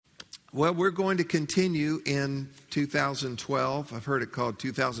Well, we're going to continue in 2012. I've heard it called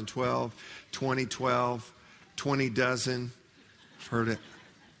 2012, 2012, 20 dozen. I've heard it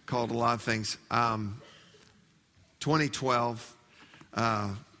called a lot of things. 2012,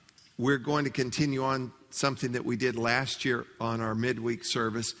 we're going to continue on something that we did last year on our midweek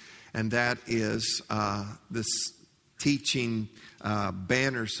service, and that is this teaching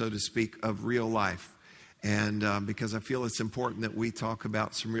banner, so to speak, of real life. And because I feel it's important that we talk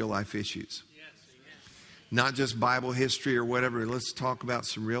about some real life issues. Yes, not just Bible history or whatever. Let's talk about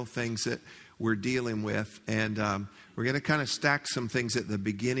some real things that we're dealing with. And we're going to kind of stack some things at the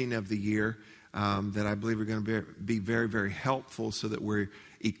beginning of the year that I believe are going to be very, very helpful so that we're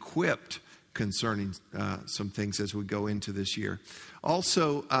equipped concerning some things as we go into this year.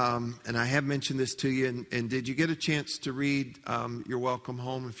 Also, and I have mentioned this to you, and did you get a chance to read your Welcome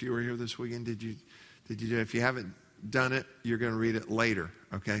Home if you were here this weekend? Did you do it? If you haven't done it, you're going to read it later,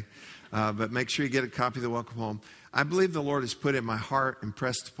 okay? But make sure you get a copy of the Welcome Home. I believe the Lord has put in my heart,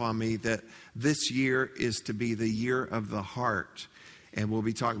 impressed upon me, that this year is to be the year of the heart. And we'll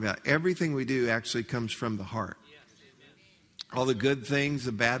be talking about everything we do actually comes from the heart. All the good things,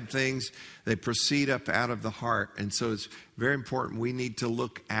 the bad things, they proceed up out of the heart. And so it's very important. We need to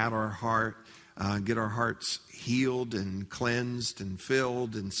look at our heart, get our hearts healed and cleansed and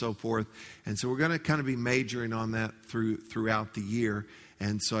filled and so forth. And so we're going to kind of be majoring on that throughout the year.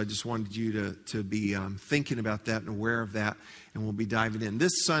 And so I just wanted you to be thinking about that and aware of that. And we'll be diving in.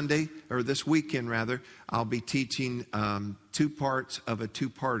 This Sunday, or this weekend rather, I'll be teaching 2 parts of a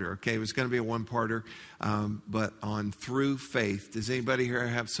 2-parter. Okay, it was going to be a 1-parter, but on through faith. Does anybody here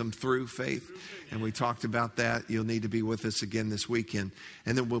have some through faith? And we talked about that. You'll need to be with us again this weekend.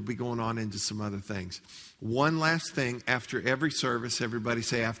 And then we'll be going on into some other things. One last thing, after every service, everybody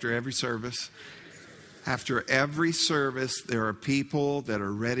say after every service. After every service, there are people that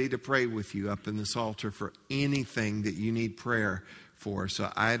are ready to pray with you up in this altar for anything that you need prayer for. So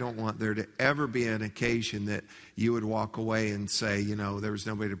I don't want there to ever be an occasion that you would walk away and say, you know, there was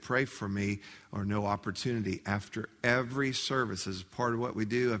nobody to pray for me or no opportunity. After every service, as part of what we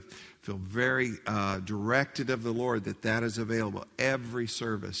do, I feel very directed of the Lord that is available every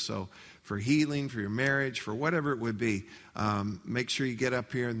service. So for healing, for your marriage, for whatever it would be, make sure you get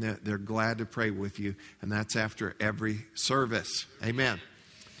up here and they're glad to pray with you. And that's after every service. Amen.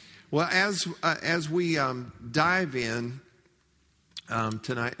 Well, as we dive in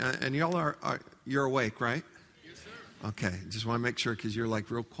tonight, and y'all you're awake, right? Yes, sir. Okay, just want to make sure because you're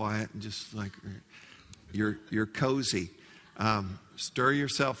like real quiet and just like you're cozy. Stir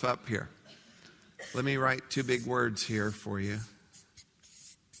yourself up here. Let me write 2 big words here for you.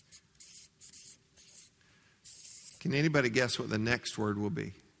 Can anybody guess what the next word will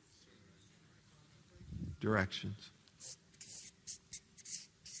be? Directions.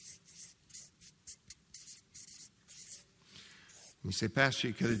 You say, Pastor,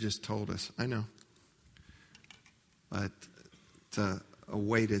 you could have just told us. I know. But it's a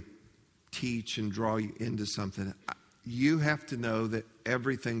way to teach and draw you into something. You have to know that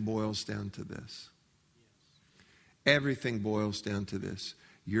everything boils down to this. Everything boils down to this.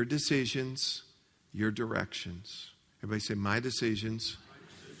 Your decisions, your directions. Everybody say, my decisions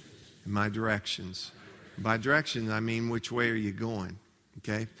and my directions. By directions, I mean, which way are you going?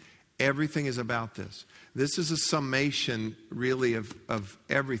 Okay? Everything is about this. This is a summation, really, of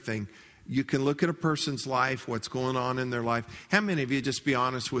everything. You can look at a person's life, what's going on in their life. How many of you, just be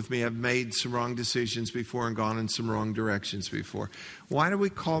honest with me, have made some wrong decisions before and gone in some wrong directions before? Why do we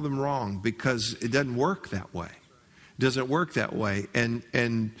call them wrong? Because it doesn't work that way. Doesn't work that way.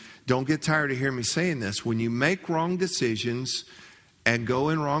 And don't get tired of hearing me saying this. When you make wrong decisions and go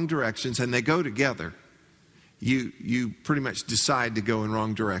in wrong directions, and they go together, you pretty much decide to go in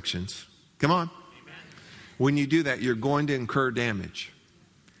wrong directions. Come on. Amen. When you do that, you're going to incur damage.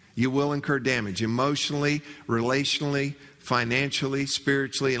 You will incur damage emotionally, relationally, financially,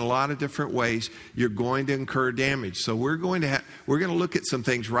 spiritually, in a lot of different ways. You're going to incur damage. So we're going to look at some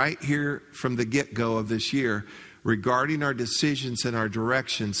things right here from the get-go of this year regarding our decisions and our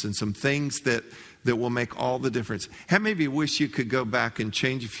directions, and some things that will make all the difference. How many of you wish you could go back and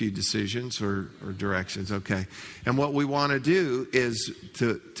change a few decisions or directions? Okay. And what we want to do is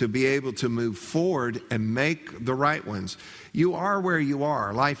to be able to move forward and make the right ones. You are where you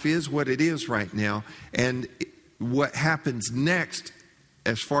are. Life is what it is right now. And what happens next,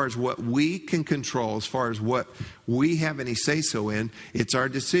 as far as what we can control, as far as what we have any say-so in, it's our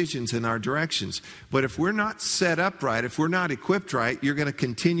decisions and our directions. But if we're not set up right, if we're not equipped right, you're going to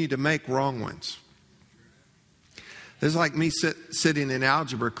continue to make wrong ones. This is like me sitting in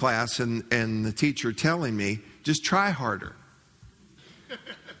algebra class and the teacher telling me, just try harder.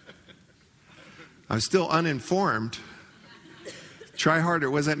 I was still uninformed. Try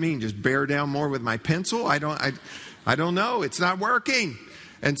harder. What does that mean? Just bear down more with my pencil? I don't know. It's not working.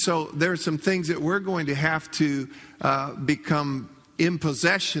 And so there are some things that we're going to have to become in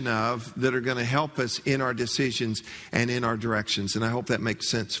possession of that are going to help us in our decisions and in our directions. And I hope that makes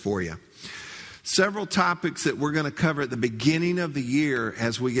sense for you. Several topics that we're going to cover at the beginning of the year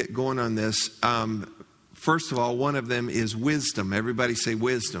as we get going on this. First of all, one of them is wisdom. Everybody say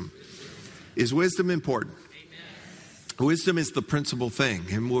wisdom. Is wisdom important? Wisdom is the principal thing,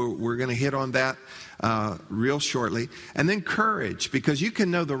 and we're going to hit on that real shortly. And then courage, because you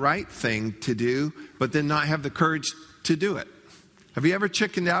can know the right thing to do, but then not have the courage to do it. Have you ever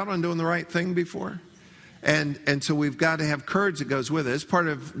chickened out on doing the right thing before? And so we've got to have courage that goes with it. It's part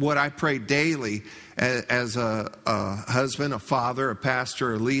of what I pray daily as a husband, a father, a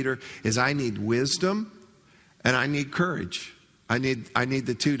pastor, a leader, is I need wisdom and I need courage. I need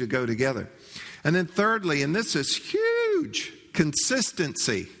the two to go together. And then thirdly, and this is huge,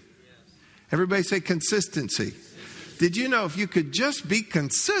 consistency. Everybody say consistency. Did you know if you could just be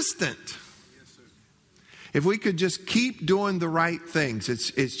consistent, if we could just keep doing the right things,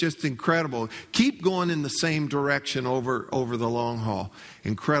 it's just incredible. Keep going in the same direction over the long haul.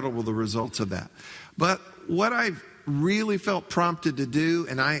 Incredible the results of that. But what I really felt prompted to do,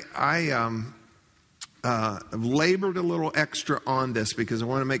 and I labored a little extra on this because I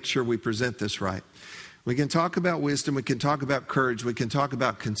want to make sure we present this right. We can talk about wisdom, we can talk about courage, we can talk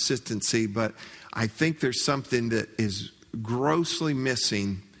about consistency, but I think there's something that is grossly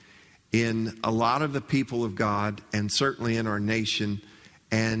missing in a lot of the people of God and certainly in our nation,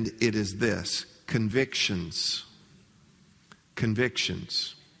 and it is this: convictions.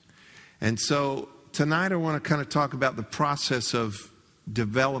 Convictions. And so tonight I want to kind of talk about the process of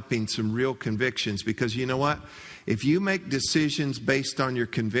developing some real convictions, because you know what? If you make decisions based on your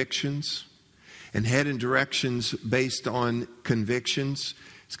convictions and head in directions based on convictions,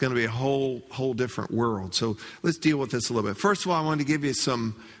 it's going to be a whole different world. So let's deal with this a little bit. First of all, I want to give you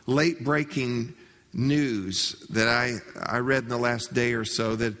some late breaking news that I read in the last day or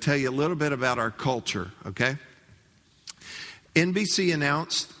so that tell you a little bit about our culture, okay? NBC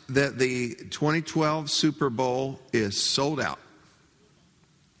announced that the 2012 Super Bowl is sold out.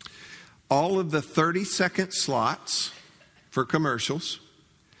 All of the 30-second slots for commercials,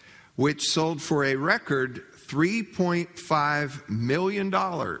 which sold for a record $3.5 million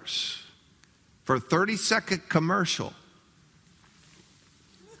for a 30-second commercial.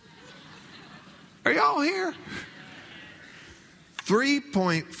 Are y'all here?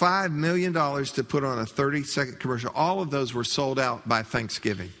 $3.5 million to put on a 30-second commercial. All of those were sold out by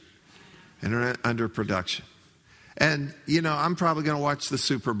Thanksgiving and are under production. And, you know, I'm probably going to watch the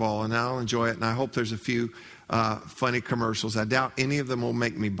Super Bowl, and I'll enjoy it, and I hope there's a few funny commercials. I doubt any of them will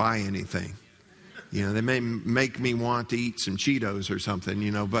make me buy anything. You know, they may make me want to eat some Cheetos or something,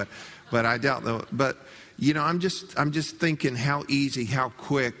 you know, but I doubt they'll. But, you know, I'm just thinking how easy, how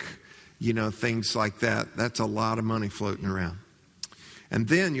quick, you know, things like that. That's a lot of money floating around. And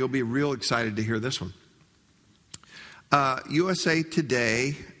then you'll be real excited to hear this one. USA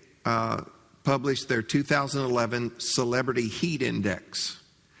Today published their 2011 Celebrity Heat Index.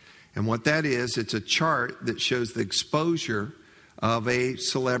 And what that is, it's a chart that shows the exposure of a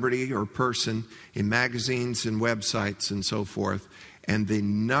celebrity or person in magazines and websites and so forth. And the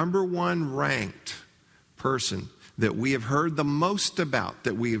number one ranked person that we have heard the most about,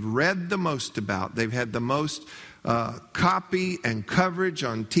 that we have read the most about, they've had the most copy and coverage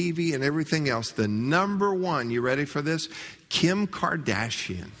on TV and everything else. The number one, you ready for this? Kim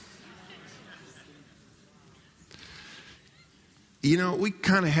Kardashian. You know, we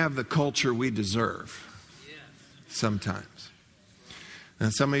kind of have the culture we deserve sometimes.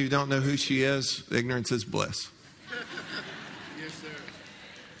 And some of you don't know who she is. Ignorance is bliss. Yes, sir.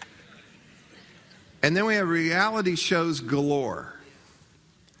 And then we have reality shows galore.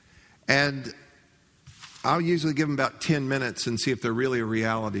 And I'll usually give them about 10 minutes and see if they're really a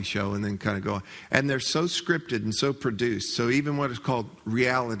reality show and then kind of go on. And they're so scripted and so produced. So even what is called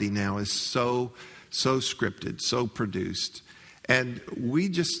reality now is so scripted, so produced. And we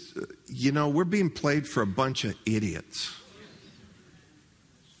just, you know, we're being played for a bunch of idiots.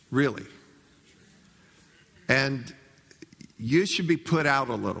 Really. And you should be put out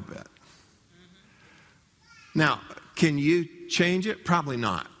a little bit. Now, can you change it? Probably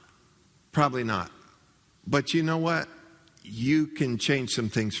not. Probably not. But you know what? You can change some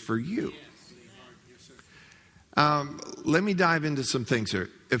things for you. Let me dive into some things here.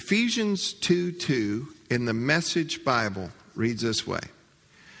 Ephesians 2:2 in the Message Bible reads this way.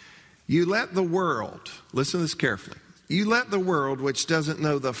 You let the world, listen to this carefully. You let the world, which doesn't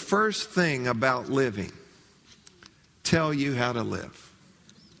know the first thing about living, tell you how to live.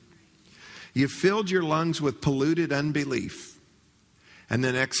 You filled your lungs with polluted unbelief and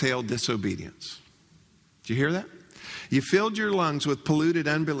then exhaled disobedience. Did you hear that? You filled your lungs with polluted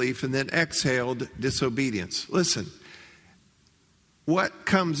unbelief and then exhaled disobedience. Listen, what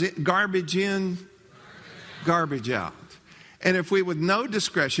comes in? Garbage in, garbage out. And if we, with no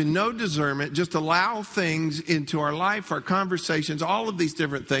discretion, no discernment, just allow things into our life, our conversations, all of these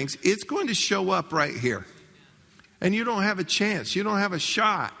different things, it's going to show up right here. And you don't have a chance. You don't have a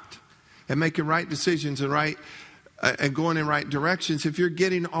shot at making right decisions and going in right directions if you're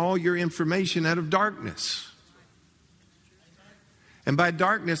getting all your information out of darkness. And by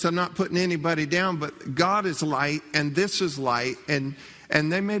darkness, I'm not putting anybody down, but God is light and this is light. And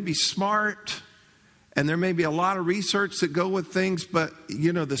they may be smart. And there may be a lot of research that go with things, but,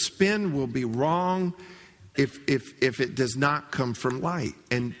 the spin will be wrong if it does not come from light.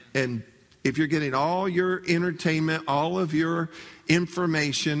 And if you're getting all your entertainment, all of your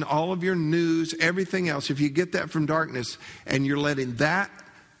information, all of your news, everything else, if you get that from darkness and you're letting that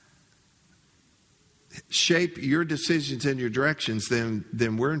shape your decisions and your directions, then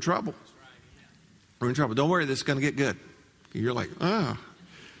we're in trouble. We're in trouble. Don't worry, this is going to get good. You're like,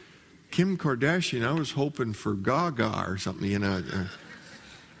 Kim Kardashian, I was hoping for Gaga or something,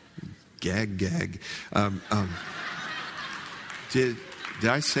 Gag. Did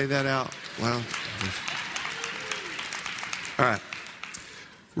I say that out? Well, all right.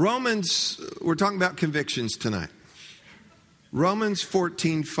 Romans, we're talking about convictions tonight. Romans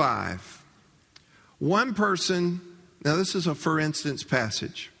 14:5. One person, now this is a for instance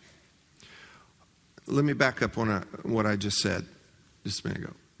passage. Let me back up on what I just said just a minute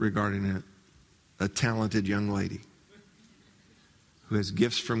ago regarding a talented young lady who has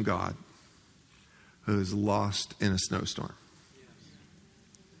gifts from God, who is lost in a snowstorm.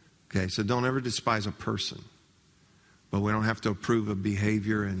 Okay, so don't ever despise a person, but we don't have to approve of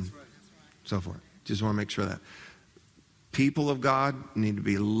behavior and so forth. Just want to make sure that people of God need to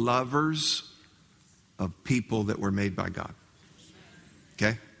be lovers of people that were made by God.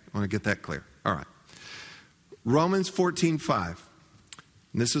 Okay, I want to get that clear. All right. Romans 14:5.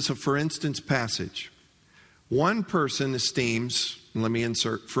 This is a for instance passage. One person esteems, let me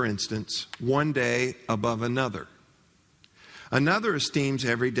insert for instance, one day above another. Another esteems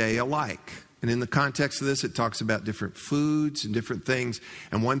every day alike. And in the context of this, it talks about different foods and different things.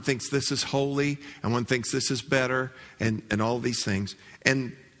 And one thinks this is holy, and one thinks this is better, and all these things.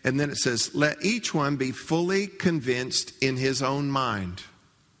 And then it says, let each one be fully convinced in his own mind.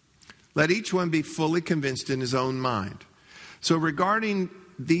 Let each one be fully convinced in his own mind. So regarding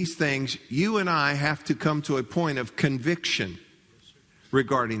these things, you and I have to come to a point of conviction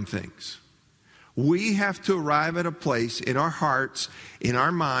regarding things. We have to arrive at a place in our hearts, in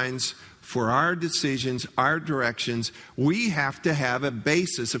our minds, for our decisions, our directions. We have to have a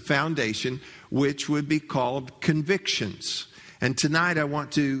basis, a foundation, which would be called convictions. And tonight I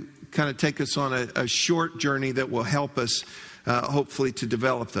want to kind of take us on a short journey that will help us hopefully to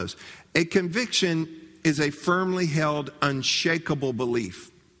develop those. A conviction is a firmly held, unshakable belief.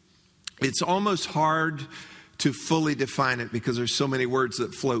 It's almost hard to fully define it because there's so many words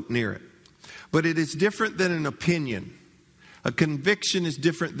that float near it. But it is different than an opinion. A conviction is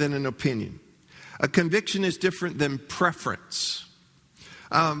different than an opinion. A conviction is different than preference.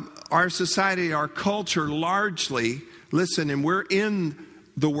 Our society, our culture largely, listen, and we're in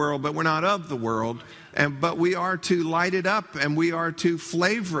the world, but we're not of the world. But we are to light it up and we are to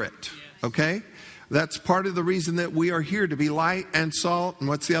flavor it. Okay? That's part of the reason that we are here, to be light and salt. And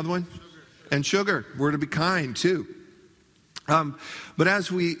what's the other one? And sugar. We're to be kind too. But as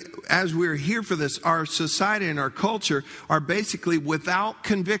we're here for this, our society and our culture are basically without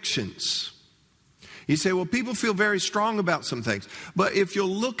convictions. You say, well, people feel very strong about some things. But if you'll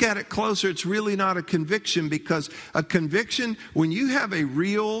look at it closer, it's really not a conviction, because a conviction, when you have a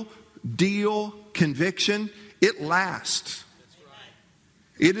real deal conviction, it lasts.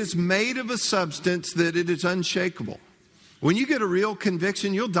 It is made of a substance that it is unshakable. When you get a real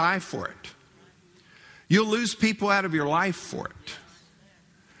conviction, you'll die for it. You'll lose people out of your life for it.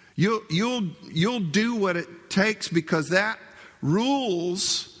 You'll do what it takes, because that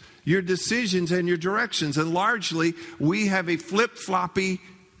rules your decisions and your directions. And largely, we have a flip-floppy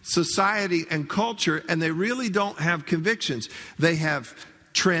society and culture, and they really don't have convictions. They have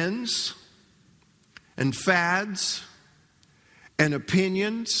trends and fads and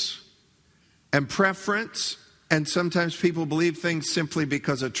opinions and preference And sometimes people believe things simply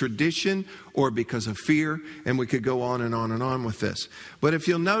because of tradition or because of fear, and we could go on and on and on with this. But if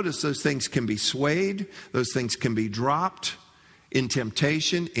you'll notice, those things can be swayed, those things can be dropped in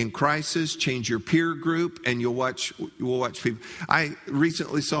temptation, in crisis. Change your peer group, and you'll watch people. I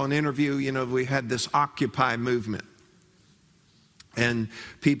recently saw an interview, we had this Occupy movement. And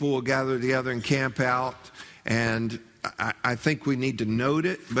people will gather together and camp out, and I think we need to note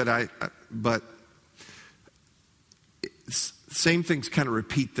it, but same things kind of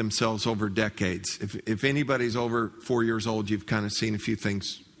repeat themselves over decades. If anybody's over 4 years old, you've kind of seen a few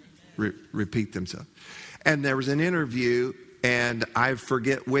things repeat themselves. And there was an interview, and I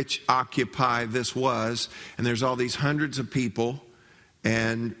forget which Occupy this was, and there's all these hundreds of people,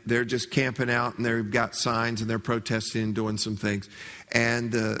 and they're just camping out, and they've got signs, and they're protesting and doing some things.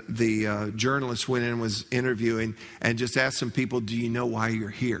 And the journalist went in and was interviewing and just asked some people, do you know why you're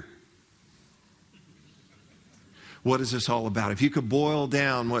here? What is this all about? If you could boil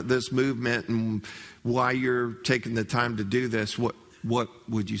down what this movement and why you're taking the time to do this, what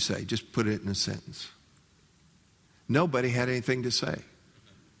would you say? Just put it in a sentence. Nobody had anything to say.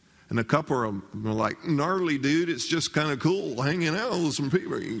 And a couple of them were like, gnarly dude, it's just kind of cool hanging out with some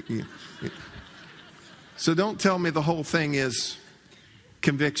people. So don't tell me the whole thing is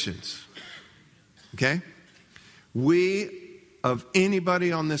convictions. Okay? We, of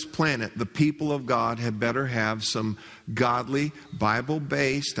anybody on this planet, the people of God, had better have some godly,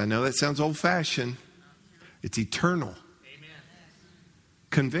 Bible-based, I know that sounds old-fashioned, it's eternal, amen,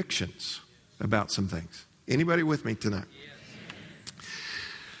 convictions about some things. Anybody with me tonight?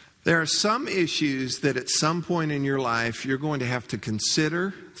 There are some issues that at some point in your life you're going to have to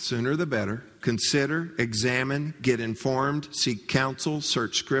consider, sooner the better. Consider, examine, get informed, seek counsel,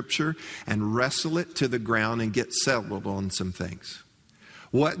 search Scripture, and wrestle it to the ground and get settled on some things.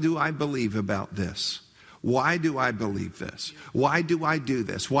 What do I believe about this? Why do I believe this? Why do I do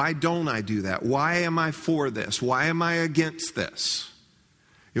this? Why don't I do that? Why am I for this? Why am I against this?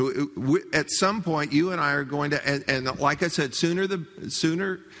 At some point, you and I are going to, and like I said, sooner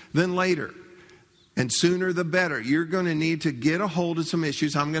than later, and sooner the better. You're going to need to get a hold of some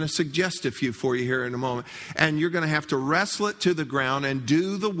issues. I'm going to suggest a few for you here in a moment. And you're going to have to wrestle it to the ground and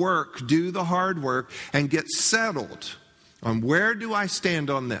do the work, do the hard work, and get settled on where do I stand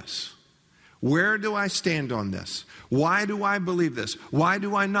on this? Where do I stand on this? Why do I believe this? Why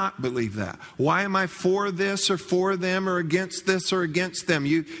do I not believe that? Why am I for this or for them or against this or against them?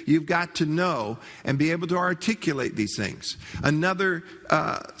 You've got to know and be able to articulate these things. Another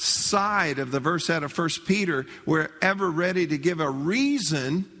side of the verse out of 1 Peter, we're ever ready to give a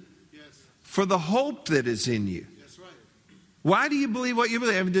reason for the hope that is in you. That's right. Why do you believe what you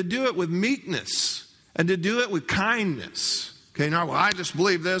believe? And to do it with meekness and to do it with kindness. Okay, now, well, I just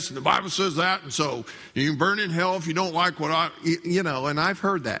believe this, and the Bible says that, and so you can burn in hell if you don't like what and I've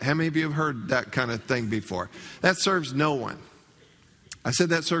heard that. How many of you have heard that kind of thing before? That serves no one. I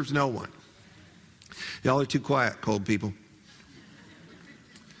said that serves no one. Y'all are too quiet, cold people.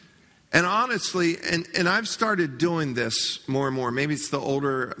 And honestly, and I've started doing this more and more. Maybe it's the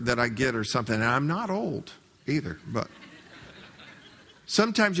older that I get or something, and I'm not old either, but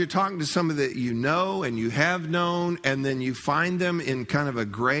sometimes you're talking to somebody that you know and you have known, and then you find them in kind of a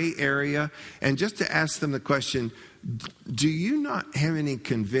gray area. And just to ask them the question, do you not have any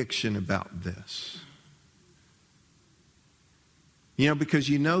conviction about this? Because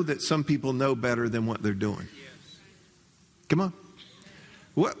you know that some people know better than what they're doing. Come on.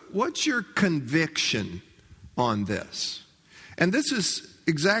 What's your conviction on this? And this is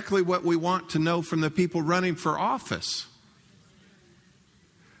exactly what we want to know from the people running for office.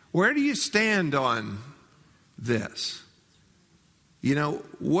 Where do you stand on this?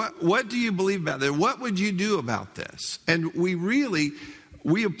 What do you believe about this? What would you do about this? And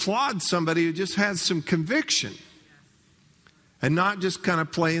we applaud somebody who just has some conviction and not just kind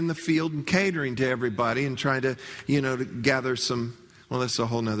of playing the field and catering to everybody and trying to, to gather some, well, that's a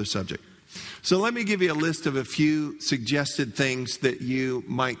whole nother subject. So let me give you a list of a few suggested things that you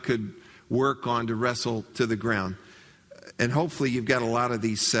could work on to wrestle to the ground. And hopefully you've got a lot of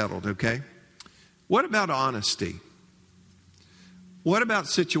these settled, okay? What about honesty? What about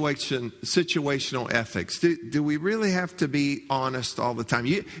situational ethics? Do we really have to be honest all the time?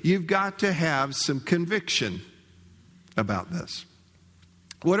 You've got to have some conviction about this.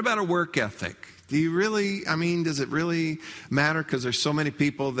 What about a work ethic? Does it really matter? Because there's so many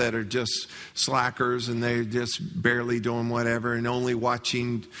people that are just slackers and they're just barely doing whatever and only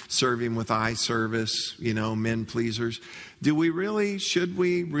serving with eye service, men pleasers. Should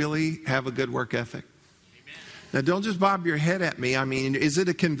we really have a good work ethic? Amen. Now, don't just bob your head at me. Is it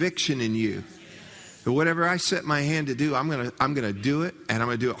a conviction in you? But whatever I set my hand to do, I'm gonna do it, and I'm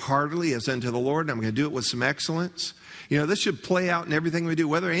gonna do it heartily as unto the Lord, and I'm gonna do it with some excellence. You know, this should play out in everything we do,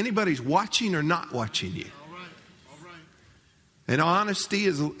 whether anybody's watching or not watching you. All right. All right. And honesty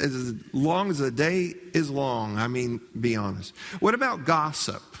is as long as the day is long. I mean, be honest. What about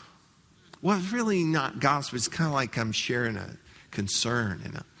gossip? Well, it's really not gossip. It's kind of like I'm sharing a concern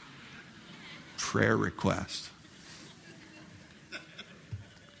and a prayer request.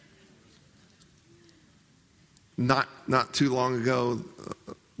 Not too long ago,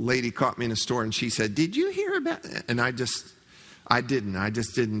 a lady caught me in a store and she said, "Did you hear about it?" And I didn't.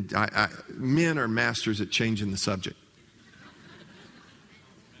 Men are masters at changing the subject.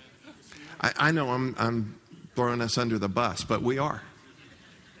 I know I'm throwing us under the bus, but we are.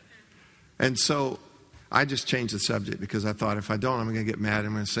 And so I just changed the subject because I thought if I don't, I'm going to get mad.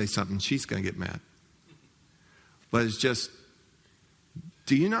 I'm going to say something. She's going to get mad. But it's just,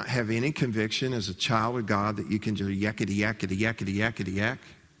 do you not have any conviction as a child of God that you can just yakety, yakety, yakety, yakety, yak?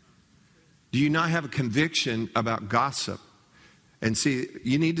 Do you not have a conviction about gossip? And see,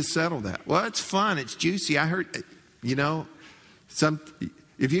 you need to settle that. Well, it's fun. It's juicy. I heard,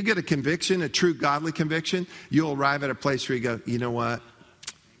 if you get a conviction, a true godly conviction, you'll arrive at a place where you go, you know what?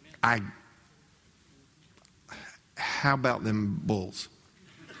 How about them bulls?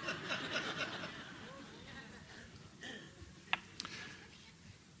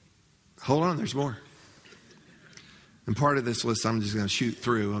 Hold on, there's more. And part of this list I'm just going to shoot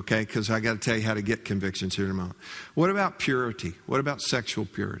through, okay, because I got to tell you how to get convictions here in a moment. What about purity? What about sexual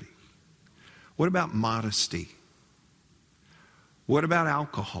purity? What about modesty? What about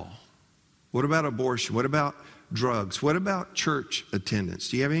alcohol? What about abortion? What about drugs? What about church attendance?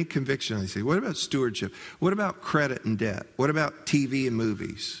 Do you have any conviction on these things? What about stewardship? What about credit and debt? What about TV and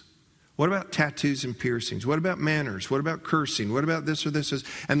movies? What about tattoos and piercings? What about manners? What about cursing? What about this or this?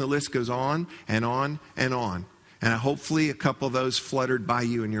 And the list goes on and on and on. And hopefully a couple of those fluttered by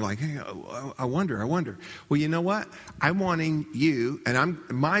you and you're like, hey, I wonder. Well, you know what? I'm wanting you, and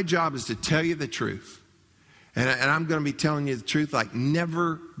my job is to tell you the truth. And I'm going to be telling you the truth like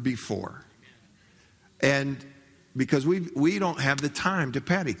never before. And because we don't have the time to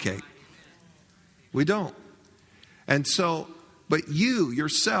patty cake. We don't. And so, but you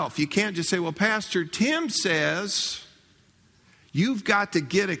yourself, you can't just say, well, Pastor Tim says, you've got to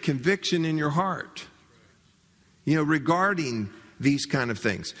get a conviction in your heart, regarding these kind of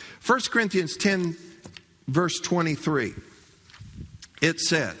things. 1 Corinthians 10, verse 23, it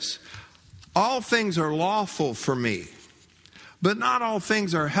says, all things are lawful for me, but not all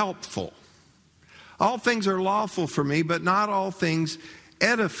things are helpful. All things are lawful for me, but not all things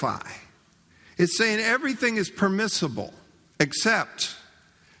edify. It's saying everything is permissible except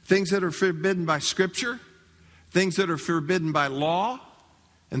things that are forbidden by Scripture, things that are forbidden by law,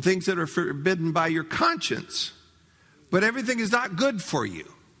 and things that are forbidden by your conscience. But everything is not good for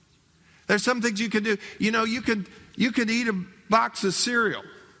you. There's some things you can do. You could eat a box of cereal.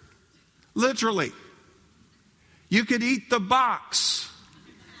 Literally. You could eat the box.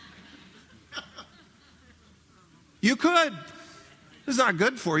 You could. It's not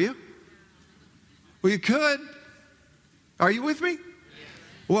good for you. Well, you could. Are you with me?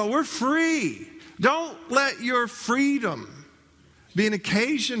 Well, we're free. Don't let your freedom be an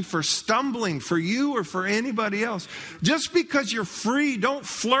occasion for stumbling for you or for anybody else. Just because you're free, don't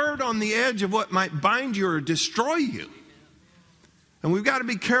flirt on the edge of what might bind you or destroy you. And we've got to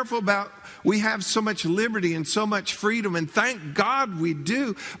be careful about, we have so much liberty and so much freedom, and thank God we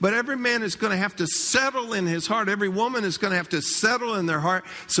do. But every man is going to have to settle in his heart. Every woman is going to have to settle in their heart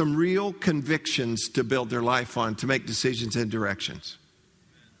some real convictions to build their life on, to make decisions and directions.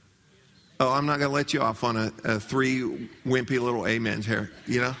 Oh, I'm not going to let you off on a three wimpy little amens here,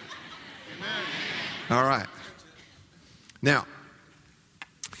 Amen. All right. Now,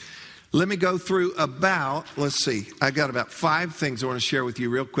 let me go through I got about 5 things I want to share with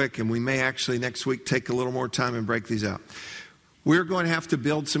you real quick, and we may actually next week take a little more time and break these out. We're going to have to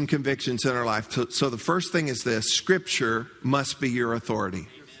build some convictions in our life. So the first thing is this: Scripture must be your authority.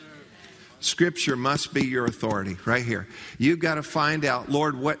 Scripture must be your authority right here. You've got to find out,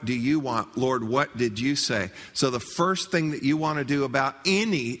 Lord, what do you want? Lord, what did you say? So the first thing that you want to do about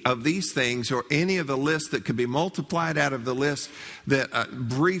any of these things, or any of the lists that could be multiplied out of the list, that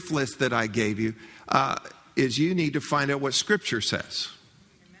brief list that I gave you, is you need to find out what Scripture says.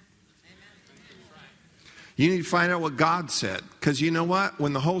 You need to find out what God said. Because you know what?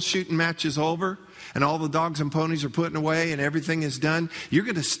 When the whole shooting match is over, and all the dogs and ponies are put away and everything is done, you're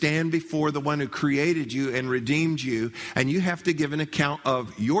going to stand before the one who created you and redeemed you, and you have to give an account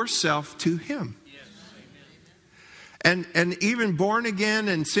of yourself to him. And even born again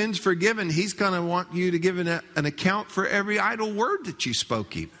and sins forgiven, He's going to want you to give an account for every idle word that you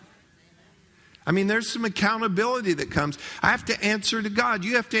spoke even. I mean, there's some accountability that comes. I have to answer to God.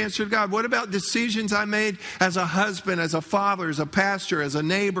 You have to answer to God. What about decisions I made as a husband, as a father, as a pastor, as a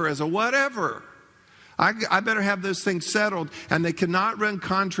neighbor, as a whatever? I better have those things settled, and they cannot run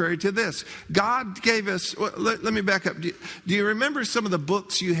contrary to this. God gave us, let me back up. Do you remember some of the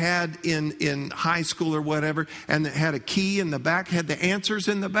books you had in high school or whatever, and that had a key in the back, had the answers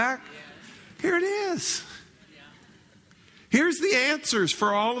in the back? Here it is. Here's the answers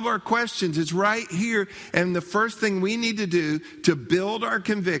for all of our questions. It's right here. And the first thing we need to do to build our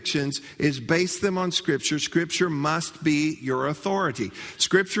convictions is base them on Scripture. Scripture must be your authority.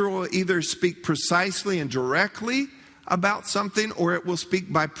 Scripture will either speak precisely and directly about something, or it will speak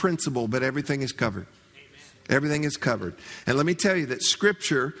by principle, but everything is covered. Amen. Everything is covered. And let me tell you that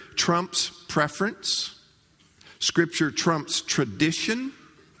Scripture trumps preference. Scripture trumps tradition.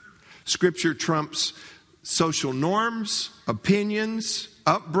 Scripture trumps social norms, opinions,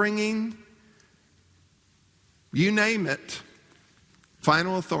 upbringing, you name it.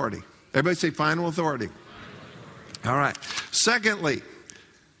 Final authority. Everybody say final authority. All right. Secondly,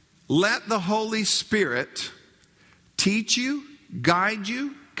 let the Holy Spirit teach you, guide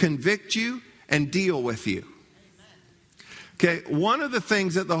you, convict you, and deal with you. Okay, one of the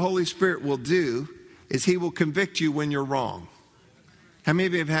things that the Holy Spirit will do is He will convict you when you're wrong. How many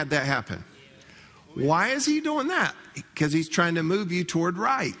of you have had that happen? Why is He doing that? Because He's trying to move you toward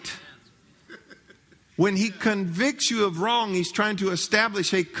right. When He convicts you of wrong, He's trying to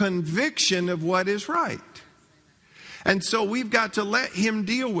establish a conviction of what is right. And so we've got to let Him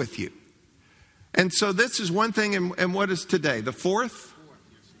deal with you. And so this is one thing, and what is today? The 4th?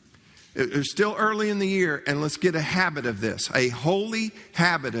 It's still early in the year, and let's get a habit of this, a holy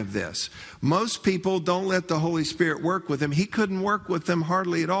habit of this. Most people don't let the Holy Spirit work with them. He couldn't work with them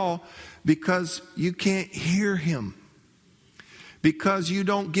hardly at all because you can't hear Him, because you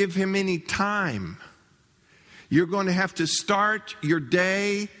don't give Him any time. You're going to have to start your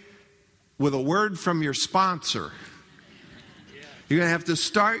day with a word from your sponsor. You're going to have to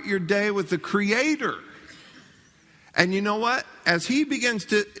start your day with the Creator. And you know what? As He begins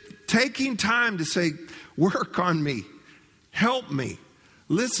to taking time to say, work on me, help me,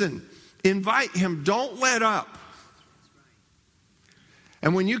 listen, invite Him, don't let up.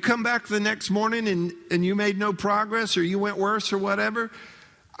 And when you come back the next morning and you made no progress, or you went worse or whatever,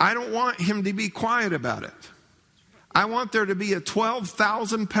 I don't want Him to be quiet about it. I want there to be a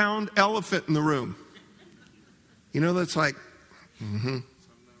 12,000-pound elephant in the room. You know, that's like,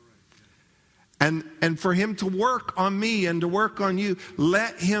 And for Him to work on me and to work on you.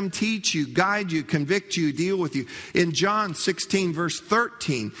 Let Him teach you, guide you, convict you, deal with you. In John 16, verse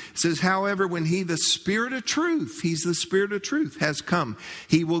 13, it says, however, when He, the Spirit of truth, He's the Spirit of truth, has come,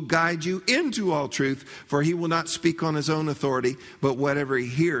 He will guide you into all truth, for He will not speak on His own authority, but whatever He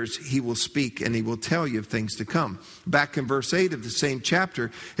hears, He will speak, and He will tell you of things to come. Back in verse 8 of the same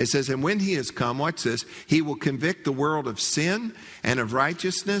chapter, it says, and when He has come, watch this, He will convict the world of sin and of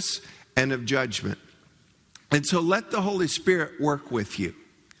righteousness and of judgment. And so let the Holy Spirit work with you.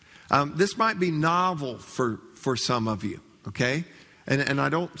 This might be novel for some of you, okay? And I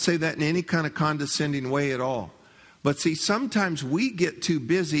don't say that in any kind of condescending way at all. But see, sometimes we get too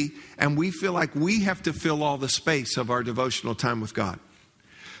busy and we feel like we have to fill all the space of our devotional time with God.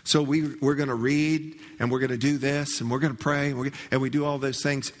 So we're going to read, and we're going to do this, and we're going to pray, and we do all those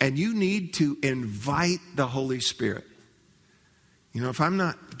things. And you need to invite the Holy Spirit. You know, if I'm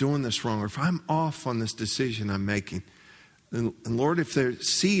not doing this wrong, or if I'm off on this decision I'm making, and Lord,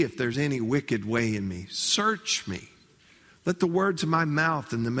 see if there's any wicked way in me. Search me. Let the words of my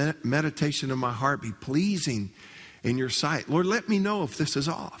mouth and the meditation of my heart be pleasing in your sight. Lord, let me know if this is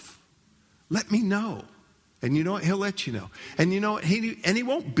off. Let me know. And you know what? He'll let you know. And you know what? He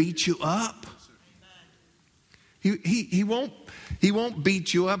won't beat you up. He won't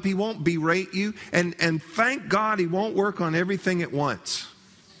beat you up. He won't berate you. And thank God He won't work on everything at once.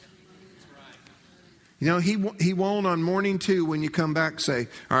 You know, He won't on morning 2 when you come back say,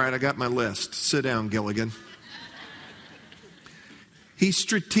 all right, I got my list. Sit down, Gilligan. He's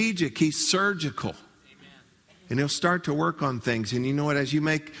strategic. He's surgical. And He'll start to work on things. And you know what? As you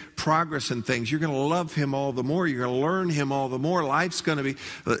make progress in things, you're going to love Him all the more. You're going to learn Him all the more. Life's going to be,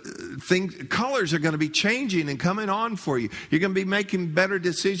 colors are going to be changing and coming on for you. You're going to be making better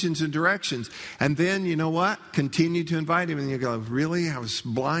decisions and directions. And then, you know what? Continue to invite Him. And you go, really? I was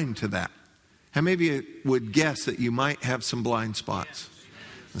blind to that. How many of you would guess that you might have some blind spots?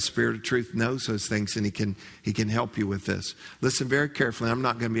 The Spirit of truth knows those things, and He can help you with this. Listen very carefully. I'm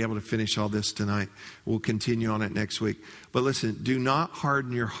not going to be able to finish all this tonight. We'll continue on it next week. But listen, do not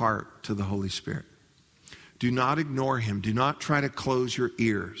harden your heart to the Holy Spirit. Do not ignore Him. Do not try to close your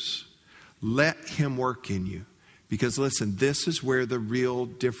ears. Let Him work in you. Because listen, this is where the real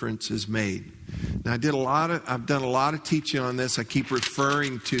difference is made. Now, I've done a lot of teaching on this. I keep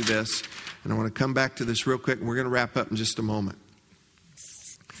referring to this, and I want to come back to this real quick, and we're going to wrap up in just a moment.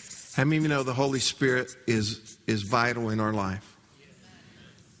 How many of you know the Holy Spirit is vital in our life?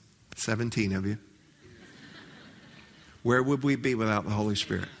 17 of you. Where would we be without the Holy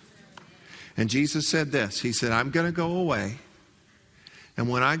Spirit? And Jesus said this. He said, I'm going to go away. And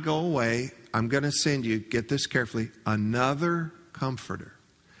when I go away, I'm going to send you, get this carefully, another comforter.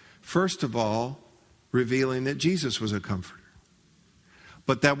 First of all, revealing that Jesus was a comforter.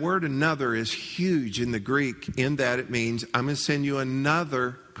 But that word another is huge in the Greek in that it means I'm going to send you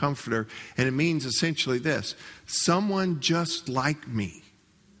another comforter. And it means essentially this: someone just like me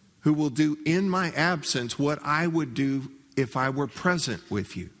who will do in my absence what I would do if I were present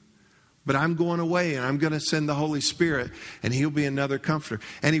with you. But I'm going away, and I'm going to send the Holy Spirit, and He'll be another comforter.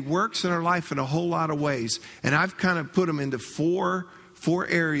 And He works in our life in a whole lot of ways. And I've kind of put them into four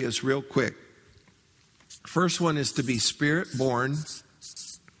areas real quick. First one is to be Spirit born.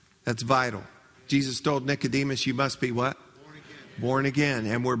 That's vital. Jesus told Nicodemus, you must be what? Born again.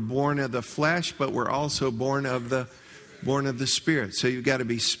 And we're born of the flesh, but we're also born of the Spirit. So you've got to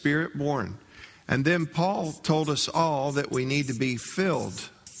be Spirit born. And then Paul told us all that we need to be filled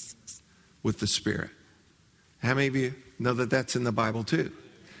with the Spirit. How many of you know that that's in the Bible too?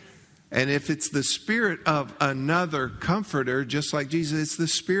 And if it's the Spirit of another comforter, just like Jesus, it's the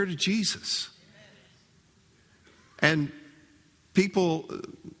Spirit of Jesus. And people,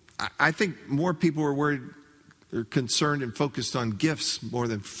 I think more people are worried, they're concerned and focused on gifts more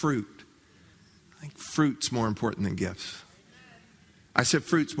than fruit. I think fruit's more important than gifts. I said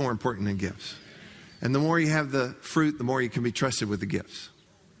fruit's more important than gifts. And the more you have the fruit, the more you can be trusted with the gifts.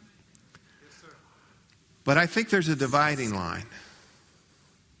 But I think there's a dividing line.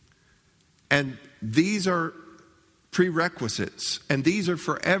 And these are prerequisites. And these are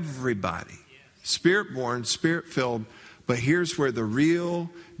for everybody. Spirit born, Spirit filled. But here's where the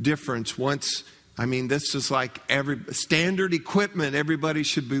real difference this is like every standard equipment. Everybody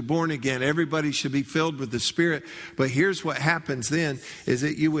should be born again. Everybody should be filled with the Spirit. But here's what happens then is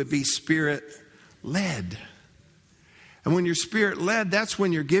that you would be Spirit led. And when you're Spirit led, that's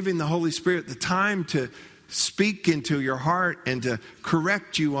when you're giving the Holy Spirit the time to speak into your heart and to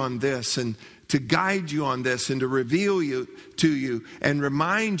correct you on this and to guide you on this and to reveal to you and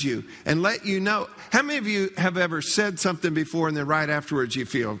remind you and let you know. How many of you have ever said something before and then right afterwards you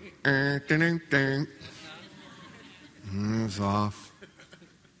feel, it's off.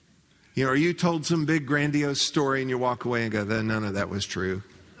 You know, or you told some big grandiose story and you walk away and go, none of that was true.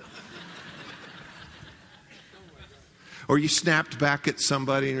 Or you snapped back at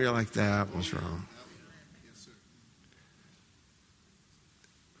somebody and you're like, that was wrong.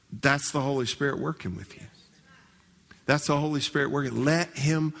 That's the Holy Spirit working with you. That's the Holy Spirit working. Let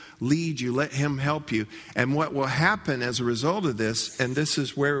Him lead you. Let Him help you. And what will happen as a result of this, and this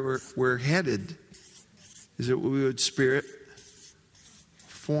is where we're headed, is that we would Spirit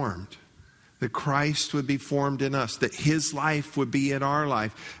formed. That Christ would be formed in us. That His life would be in our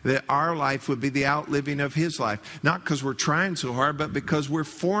life. That our life would be the outliving of His life. Not because we're trying so hard, but because we're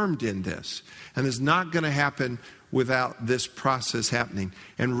formed in this. And it's not going to happen without this process happening.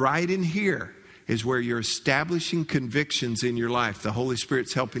 And right in here is where you're establishing convictions in your life. The Holy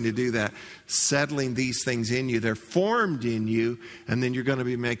Spirit's helping to do that, settling these things in you. They're formed in you, and then you're going to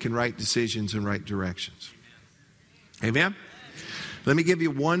be making right decisions and right directions. Amen? Let me give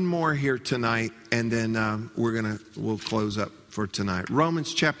you one more here tonight, and then we'll close up for tonight.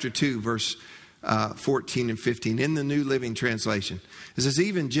 Romans chapter 2, verse 14 and 15 in the New Living Translation. It says,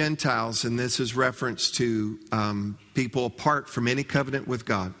 even Gentiles, and this is reference to people apart from any covenant with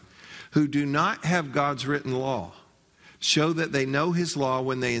God, who do not have God's written law, show that they know His law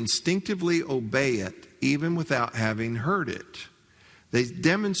when they instinctively obey it, even without having heard it. They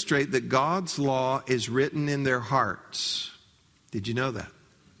demonstrate that God's law is written in their hearts. Did you know that?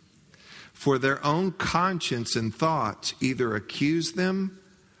 For their own conscience and thoughts either accuse them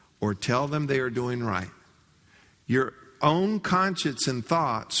or tell them they are doing right. Your own conscience and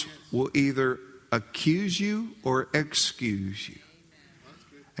thoughts will either accuse you or excuse you.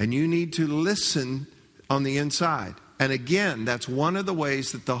 And you need to listen on the inside. And again, that's one of the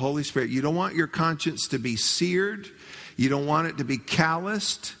ways that the Holy Spirit, you don't want your conscience to be seared. You don't want it to be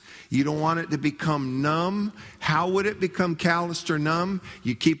calloused. You don't want it to become numb. How would it become calloused or numb?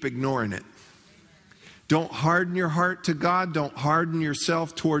 You keep ignoring it. Don't harden your heart to God. Don't harden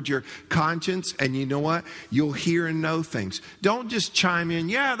yourself toward your conscience. And you know what? You'll hear and know things. Don't just chime in,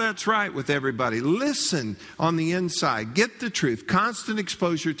 yeah, that's right, with everybody. Listen on the inside. Get the truth. Constant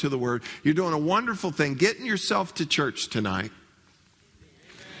exposure to the Word. You're doing a wonderful thing. Getting yourself to church tonight.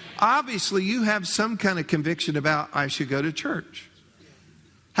 Obviously, you have some kind of conviction about, I should go to church.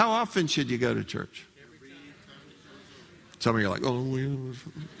 How often should you go to church? Some of you are like, oh,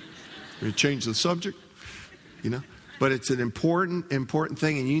 we change the subject. You know, but it's an important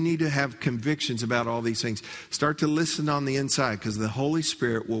thing, and you need to have convictions about all these things. Start to listen on the inside, because the Holy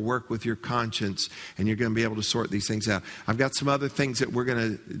Spirit will work with your conscience, and you're going to be able to sort these things out. I've got some other things that we're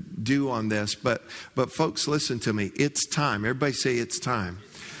going to do on this, but folks, listen to me. It's time. Everybody say it's time.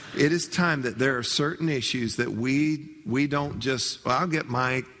 It is time that there are certain issues that we don't just, well, I'll get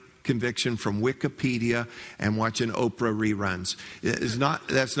my conviction from Wikipedia and watching Oprah reruns.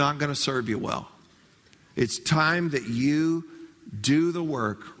 That's not going to serve you well. It's time that you do the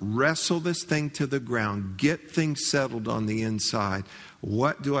work, wrestle this thing to the ground, get things settled on the inside.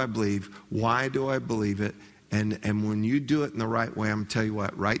 What do I believe? Why do I believe it? And when you do it in the right way, I'm going to tell you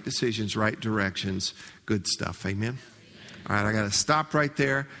what, right decisions, right directions, good stuff. Amen? All right, I got to stop right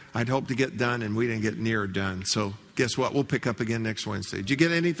there. I'd hope to get done, and we didn't get near done. So guess what? We'll pick up again next Wednesday. Did you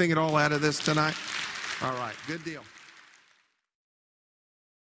get anything at all out of this tonight? All right, good deal.